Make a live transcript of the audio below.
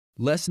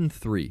Lesson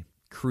 3.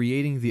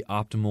 Creating the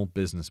optimal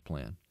business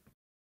plan.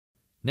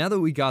 Now that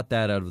we got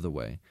that out of the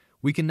way,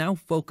 we can now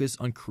focus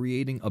on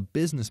creating a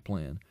business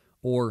plan,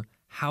 or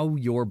how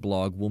your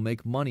blog will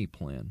make money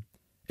plan.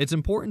 It's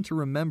important to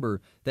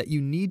remember that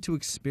you need to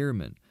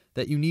experiment,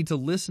 that you need to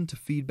listen to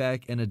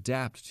feedback and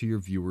adapt to your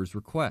viewers'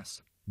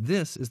 requests.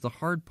 This is the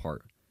hard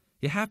part.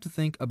 You have to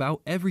think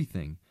about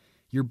everything.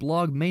 Your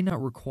blog may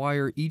not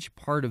require each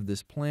part of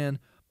this plan,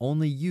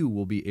 only you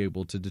will be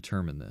able to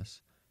determine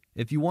this.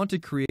 If you want to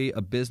create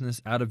a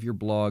business out of your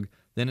blog,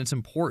 then it's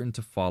important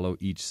to follow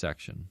each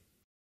section.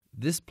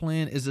 This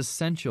plan is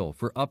essential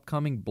for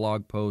upcoming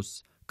blog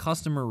posts,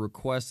 customer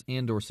requests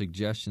and/or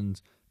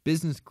suggestions,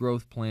 business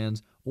growth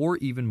plans, or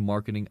even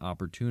marketing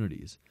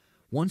opportunities.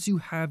 Once you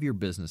have your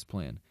business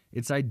plan,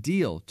 it's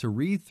ideal to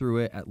read through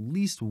it at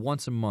least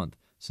once a month,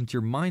 since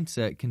your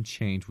mindset can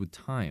change with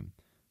time.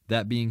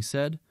 That being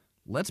said,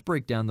 let's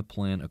break down the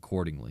plan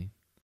accordingly.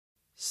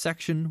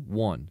 Section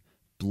 1.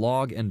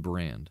 Blog and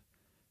Brand.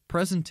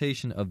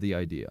 Presentation of the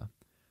idea.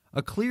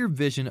 A clear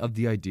vision of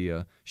the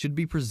idea should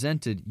be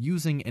presented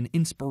using an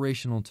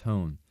inspirational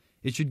tone.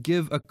 It should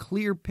give a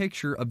clear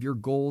picture of your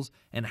goals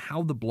and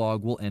how the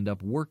blog will end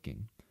up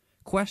working.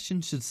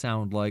 Questions should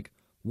sound like,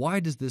 why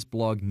does this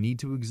blog need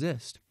to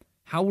exist?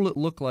 How will it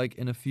look like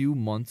in a few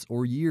months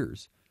or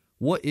years?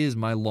 What is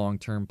my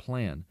long-term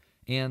plan?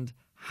 And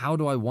how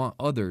do I want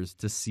others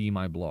to see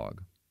my blog?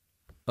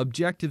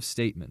 Objective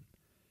statement.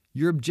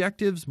 Your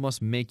objectives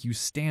must make you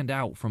stand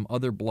out from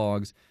other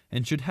blogs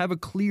and should have a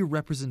clear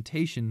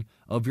representation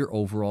of your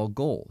overall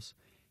goals.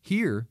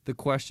 Here, the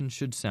question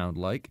should sound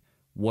like,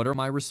 what are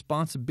my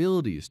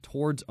responsibilities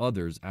towards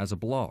others as a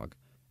blog?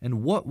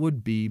 And what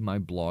would be my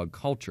blog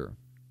culture?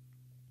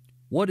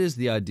 What is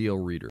the ideal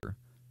reader?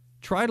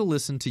 Try to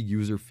listen to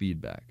user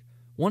feedback.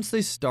 Once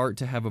they start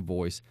to have a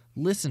voice,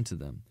 listen to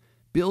them.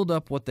 Build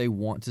up what they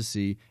want to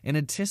see and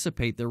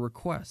anticipate their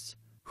requests.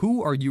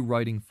 Who are you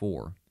writing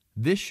for?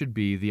 This should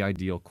be the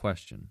ideal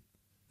question.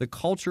 The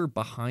culture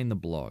behind the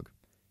blog.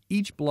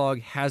 Each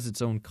blog has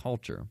its own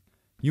culture.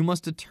 You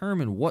must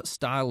determine what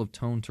style of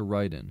tone to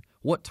write in,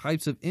 what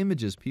types of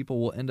images people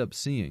will end up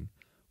seeing.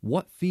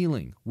 What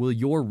feeling will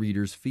your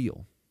readers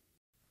feel?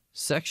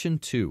 Section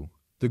 2.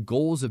 The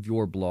goals of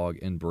your blog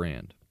and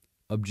brand.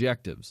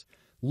 Objectives.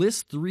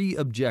 List 3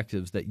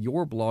 objectives that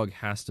your blog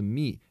has to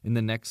meet in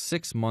the next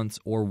 6 months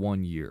or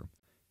 1 year.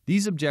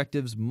 These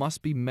objectives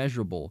must be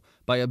measurable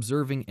by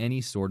observing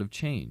any sort of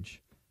change.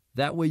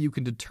 That way you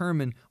can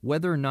determine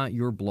whether or not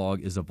your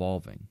blog is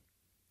evolving.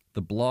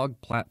 The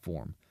blog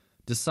platform.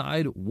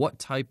 Decide what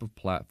type of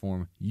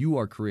platform you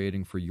are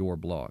creating for your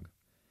blog.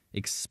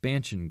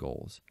 Expansion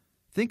goals.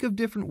 Think of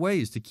different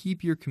ways to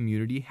keep your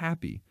community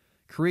happy.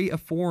 Create a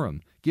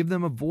forum, give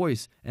them a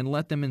voice, and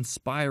let them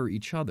inspire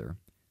each other.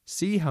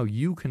 See how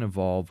you can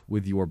evolve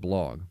with your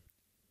blog.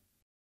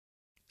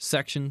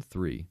 Section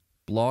 3.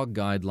 Blog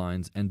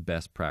guidelines and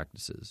best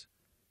practices.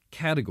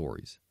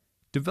 Categories.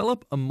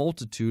 Develop a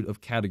multitude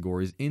of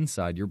categories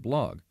inside your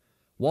blog.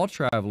 While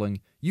traveling,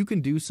 you can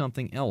do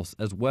something else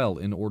as well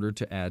in order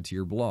to add to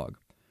your blog.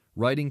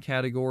 Writing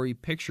category,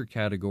 picture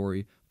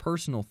category,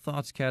 personal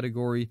thoughts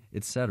category,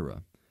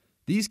 etc.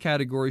 These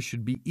categories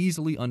should be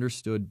easily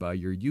understood by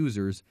your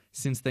users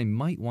since they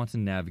might want to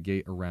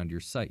navigate around your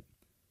site.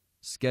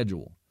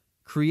 Schedule.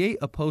 Create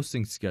a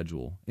posting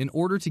schedule in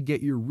order to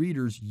get your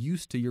readers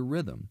used to your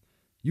rhythm.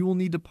 You will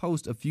need to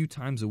post a few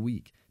times a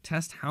week.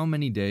 Test how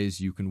many days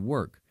you can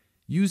work.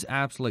 Use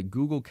apps like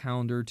Google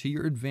Calendar to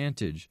your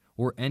advantage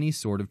or any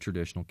sort of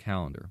traditional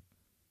calendar.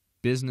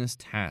 Business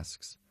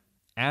tasks.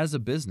 As a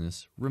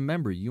business,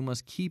 remember you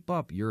must keep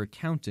up your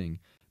accounting,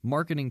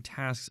 marketing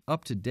tasks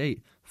up to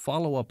date,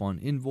 follow up on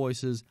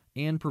invoices,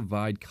 and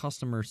provide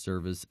customer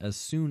service as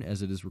soon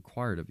as it is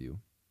required of you.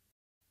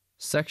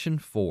 Section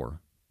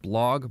 4.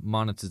 Blog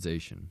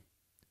monetization.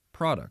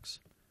 Products.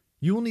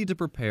 You will need to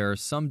prepare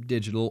some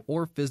digital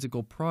or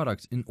physical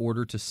products in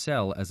order to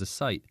sell as a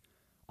site.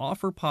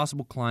 Offer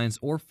possible clients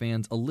or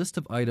fans a list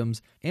of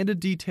items and a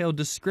detailed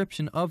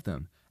description of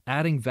them,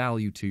 adding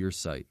value to your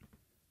site.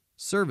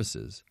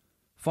 Services.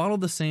 Follow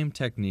the same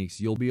techniques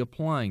you'll be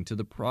applying to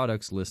the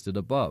products listed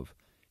above.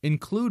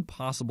 Include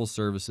possible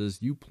services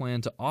you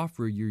plan to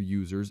offer your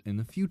users in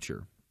the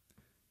future.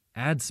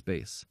 Ad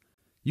space.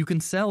 You can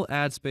sell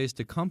ad space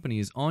to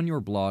companies on your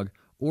blog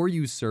or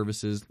use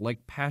services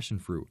like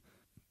Passionfruit.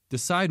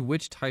 Decide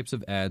which types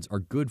of ads are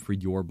good for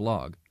your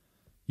blog.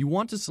 You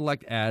want to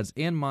select ads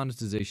and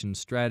monetization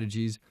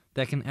strategies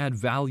that can add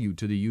value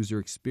to the user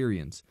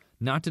experience,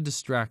 not to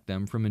distract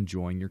them from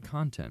enjoying your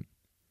content.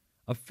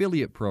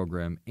 Affiliate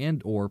program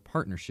and/or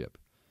partnership.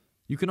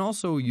 You can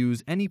also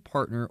use any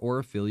partner or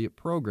affiliate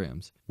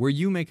programs where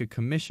you make a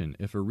commission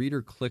if a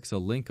reader clicks a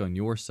link on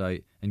your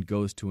site and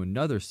goes to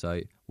another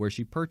site where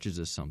she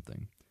purchases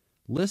something.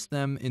 List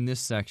them in this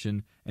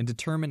section and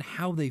determine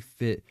how they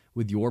fit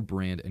with your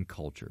brand and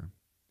culture.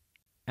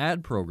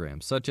 Ad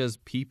programs such as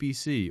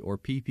PPC or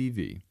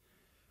PPV.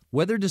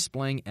 Whether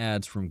displaying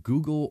ads from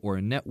Google or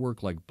a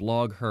network like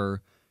BlogHer,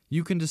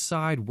 you can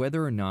decide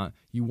whether or not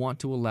you want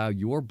to allow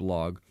your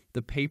blog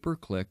the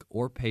pay-per-click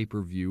or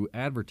pay-per-view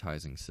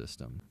advertising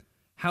system.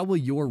 How will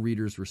your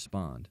readers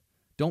respond?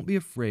 Don't be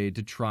afraid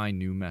to try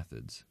new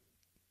methods.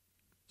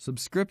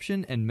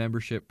 Subscription and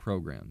membership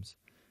programs.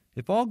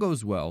 If all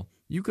goes well,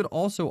 you could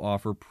also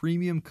offer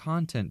premium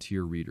content to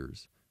your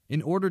readers.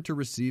 In order to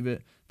receive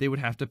it, they would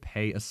have to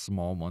pay a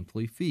small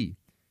monthly fee.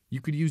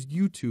 You could use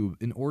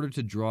YouTube in order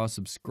to draw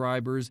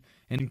subscribers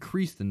and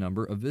increase the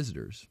number of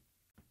visitors.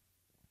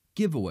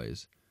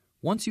 Giveaways.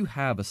 Once you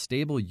have a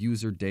stable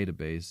user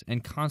database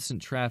and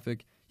constant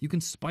traffic, you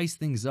can spice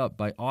things up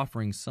by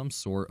offering some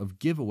sort of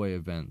giveaway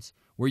events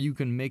where you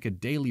can make a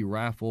daily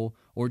raffle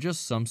or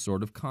just some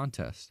sort of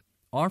contest.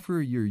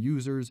 Offer your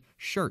users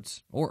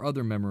shirts or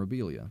other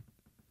memorabilia.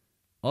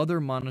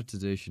 Other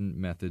monetization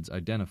methods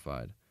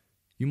identified.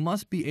 You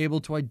must be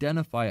able to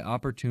identify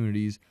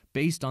opportunities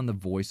based on the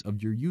voice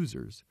of your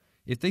users.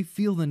 If they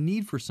feel the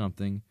need for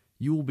something,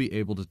 you will be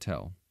able to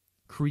tell.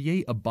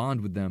 Create a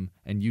bond with them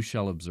and you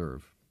shall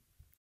observe.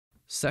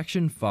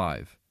 Section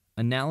 5.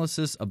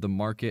 Analysis of the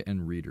market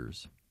and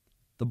readers.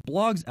 The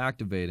blog's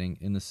activating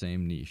in the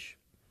same niche.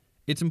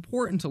 It's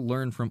important to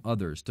learn from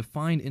others to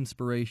find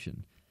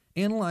inspiration.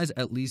 Analyze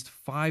at least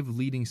 5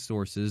 leading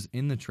sources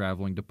in the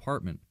traveling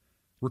department.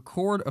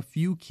 Record a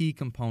few key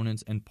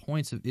components and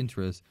points of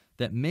interest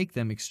that make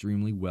them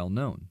extremely well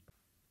known.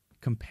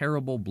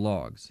 Comparable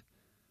blogs.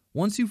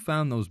 Once you've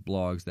found those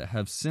blogs that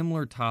have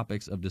similar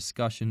topics of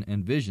discussion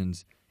and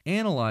visions,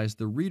 analyze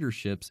the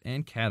readerships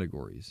and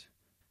categories.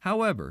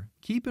 However,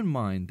 keep in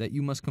mind that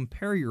you must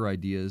compare your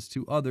ideas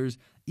to others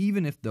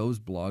even if those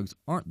blogs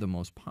aren't the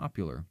most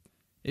popular.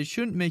 It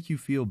shouldn't make you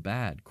feel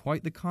bad,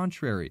 quite the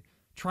contrary.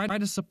 Try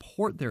to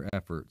support their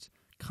efforts.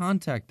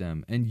 Contact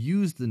them and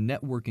use the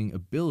networking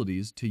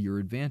abilities to your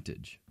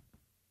advantage.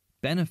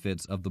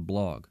 Benefits of the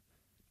blog.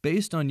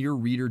 Based on your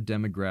reader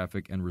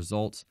demographic and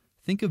results,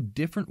 think of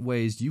different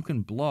ways you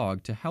can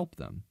blog to help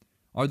them.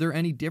 Are there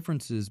any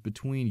differences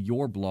between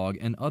your blog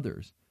and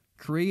others?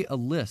 Create a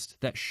list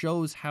that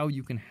shows how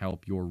you can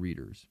help your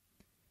readers.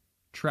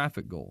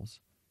 Traffic goals.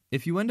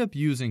 If you end up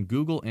using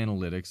Google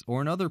Analytics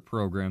or another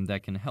program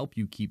that can help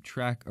you keep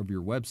track of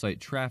your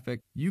website traffic,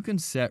 you can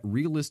set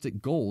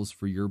realistic goals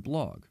for your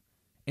blog.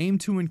 Aim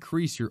to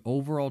increase your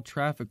overall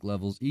traffic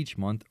levels each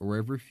month or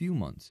every few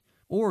months,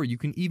 or you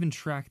can even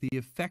track the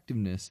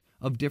effectiveness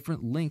of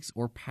different links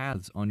or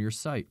paths on your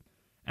site.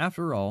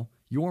 After all,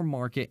 your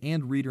market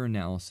and reader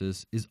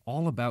analysis is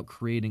all about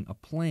creating a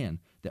plan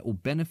that will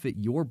benefit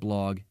your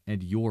blog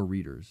and your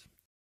readers.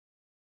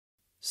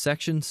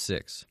 Section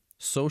 6.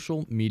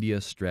 Social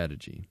Media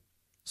Strategy.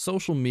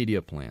 Social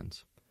media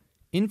plans.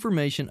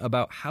 Information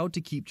about how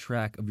to keep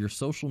track of your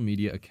social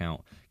media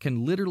account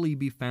can literally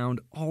be found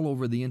all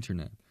over the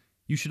internet.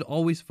 You should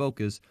always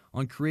focus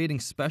on creating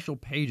special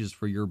pages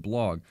for your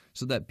blog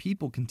so that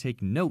people can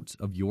take notes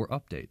of your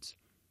updates.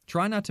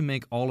 Try not to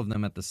make all of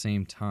them at the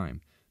same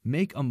time.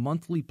 Make a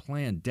monthly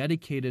plan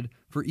dedicated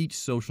for each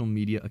social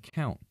media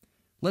account.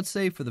 Let's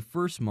say for the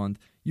first month,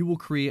 you will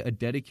create a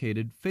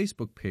dedicated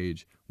Facebook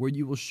page where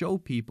you will show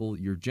people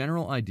your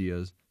general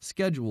ideas,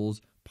 schedules,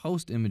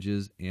 post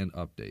images, and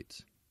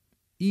updates.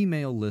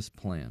 Email list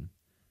plan.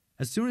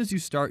 As soon as you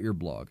start your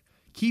blog,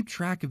 keep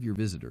track of your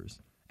visitors.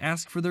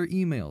 Ask for their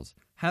emails.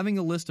 Having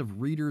a list of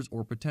readers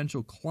or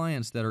potential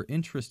clients that are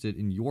interested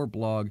in your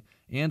blog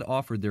and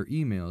offer their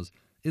emails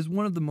is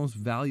one of the most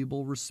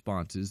valuable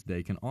responses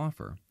they can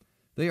offer.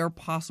 They are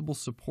possible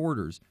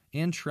supporters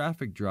and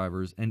traffic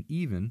drivers and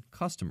even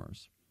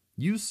customers.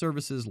 Use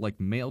services like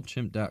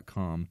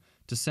MailChimp.com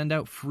to send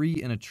out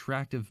free and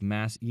attractive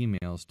mass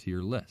emails to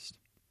your list.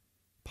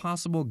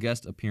 Possible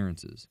guest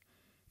appearances.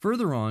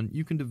 Further on,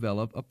 you can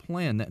develop a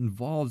plan that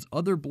involves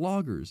other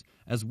bloggers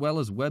as well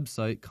as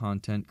website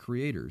content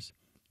creators.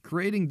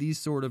 Creating these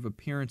sort of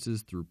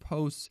appearances through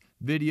posts,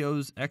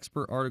 videos,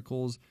 expert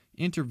articles,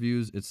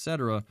 interviews,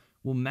 etc.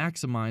 will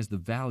maximize the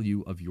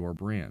value of your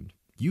brand.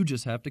 You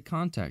just have to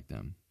contact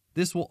them.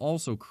 This will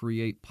also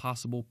create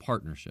possible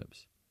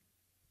partnerships.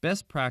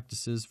 Best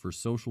practices for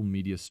social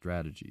media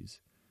strategies.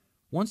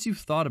 Once you've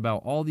thought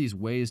about all these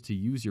ways to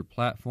use your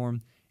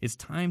platform, it's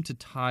time to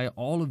tie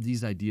all of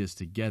these ideas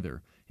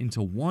together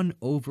into one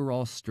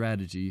overall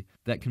strategy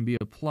that can be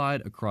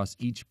applied across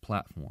each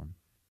platform.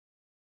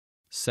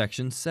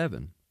 Section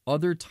 7.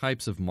 Other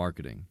types of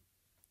marketing.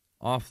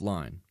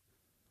 Offline.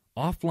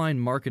 Offline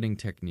marketing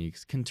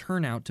techniques can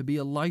turn out to be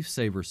a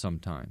lifesaver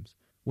sometimes.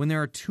 When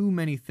there are too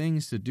many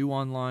things to do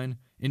online,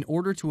 in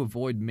order to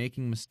avoid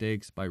making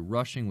mistakes by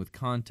rushing with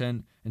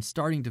content and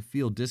starting to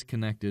feel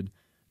disconnected,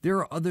 there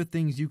are other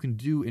things you can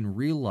do in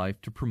real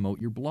life to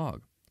promote your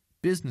blog.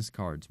 Business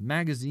cards,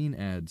 magazine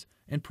ads,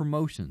 and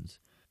promotions.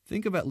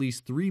 Think of at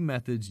least 3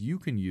 methods you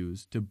can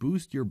use to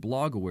boost your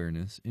blog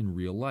awareness in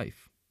real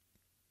life.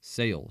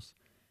 Sales.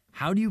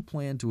 How do you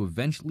plan to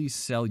eventually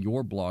sell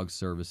your blog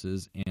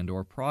services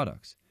and/or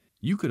products?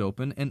 You could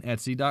open an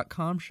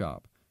Etsy.com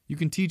shop. You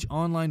can teach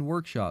online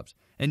workshops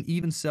and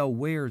even sell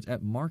wares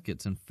at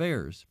markets and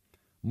fairs.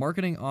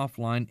 Marketing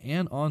offline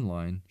and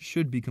online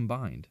should be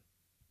combined.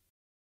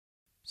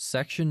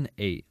 Section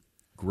 8.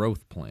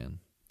 Growth Plan.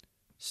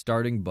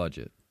 Starting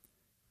budget.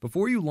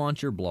 Before you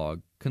launch your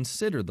blog,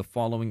 consider the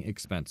following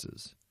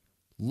expenses.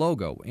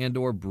 Logo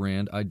and/or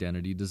brand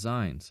identity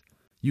designs.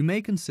 You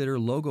may consider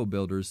logo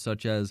builders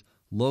such as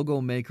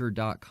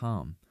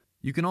logomaker.com.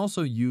 You can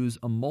also use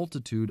a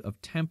multitude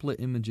of template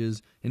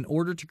images in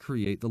order to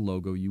create the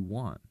logo you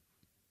want.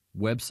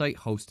 Website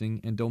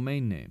hosting and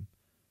domain name.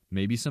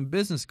 Maybe some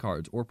business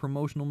cards or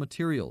promotional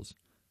materials.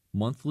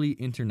 Monthly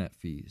internet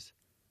fees.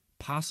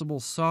 Possible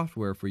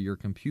software for your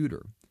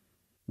computer.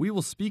 We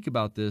will speak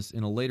about this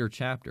in a later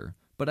chapter,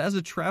 but as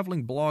a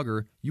traveling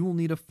blogger, you will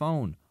need a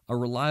phone, a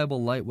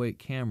reliable lightweight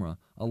camera,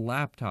 a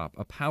laptop,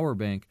 a power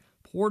bank,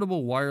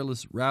 portable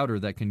wireless router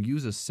that can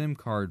use a SIM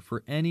card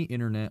for any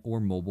internet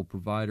or mobile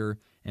provider,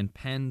 and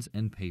pens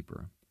and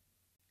paper.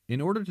 In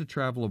order to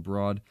travel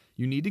abroad,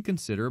 you need to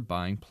consider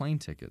buying plane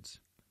tickets,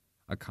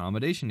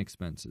 accommodation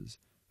expenses,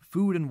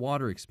 food and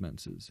water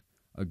expenses,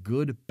 a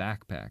good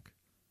backpack,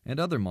 and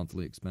other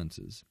monthly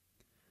expenses.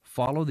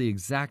 Follow the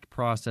exact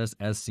process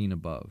as seen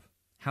above.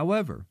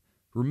 However,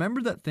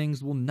 remember that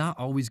things will not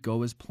always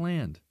go as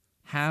planned.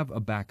 Have a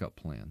backup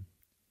plan.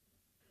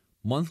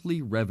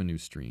 Monthly revenue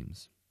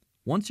streams.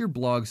 Once your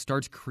blog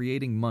starts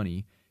creating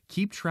money,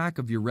 keep track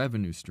of your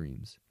revenue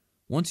streams.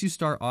 Once you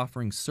start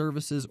offering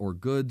services or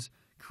goods,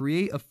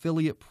 create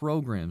affiliate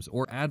programs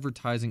or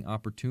advertising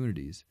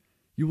opportunities.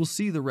 You will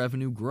see the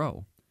revenue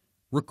grow.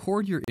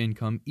 Record your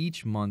income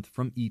each month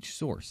from each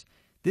source.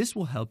 This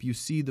will help you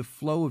see the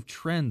flow of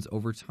trends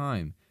over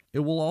time. It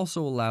will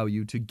also allow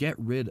you to get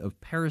rid of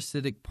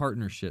parasitic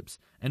partnerships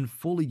and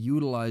fully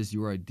utilize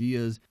your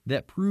ideas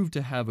that prove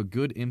to have a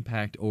good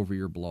impact over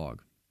your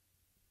blog.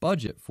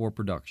 Budget for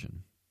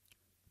production.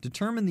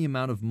 Determine the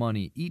amount of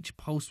money each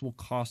post will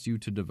cost you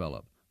to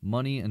develop,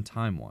 money and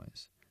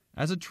time-wise.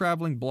 As a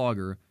traveling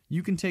blogger,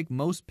 you can take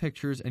most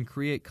pictures and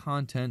create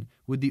content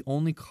with the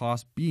only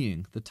cost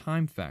being the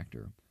time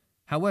factor.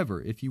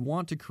 However, if you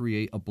want to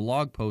create a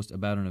blog post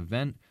about an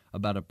event,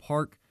 about a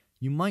park,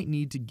 you might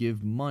need to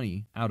give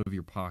money out of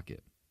your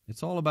pocket.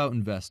 It's all about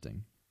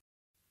investing.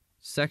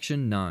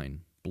 Section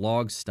 9.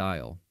 Blog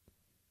Style.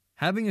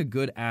 Having a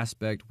good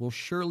aspect will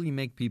surely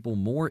make people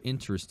more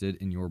interested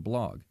in your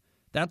blog.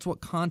 That's what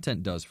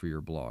content does for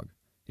your blog.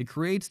 It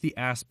creates the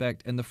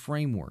aspect and the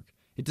framework.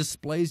 It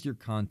displays your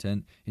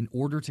content in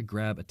order to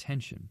grab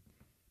attention.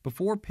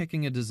 Before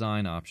picking a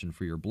design option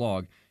for your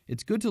blog,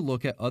 it's good to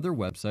look at other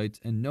websites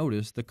and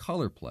notice the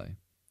color play.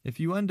 If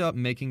you end up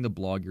making the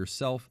blog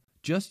yourself,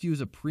 just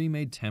use a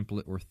pre-made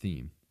template or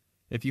theme.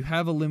 If you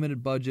have a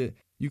limited budget,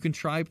 you can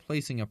try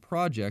placing a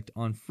project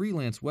on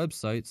freelance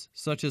websites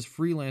such as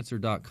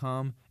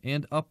freelancer.com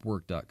and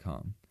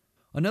upwork.com.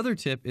 Another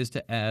tip is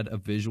to add a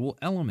visual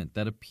element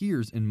that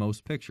appears in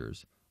most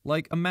pictures,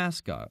 like a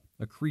mascot,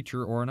 a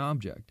creature, or an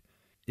object.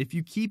 If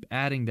you keep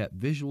adding that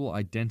visual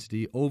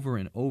identity over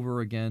and over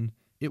again,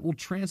 it will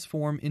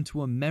transform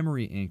into a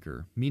memory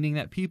anchor, meaning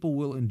that people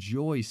will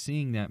enjoy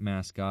seeing that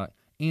mascot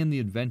and the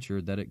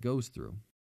adventure that it goes through.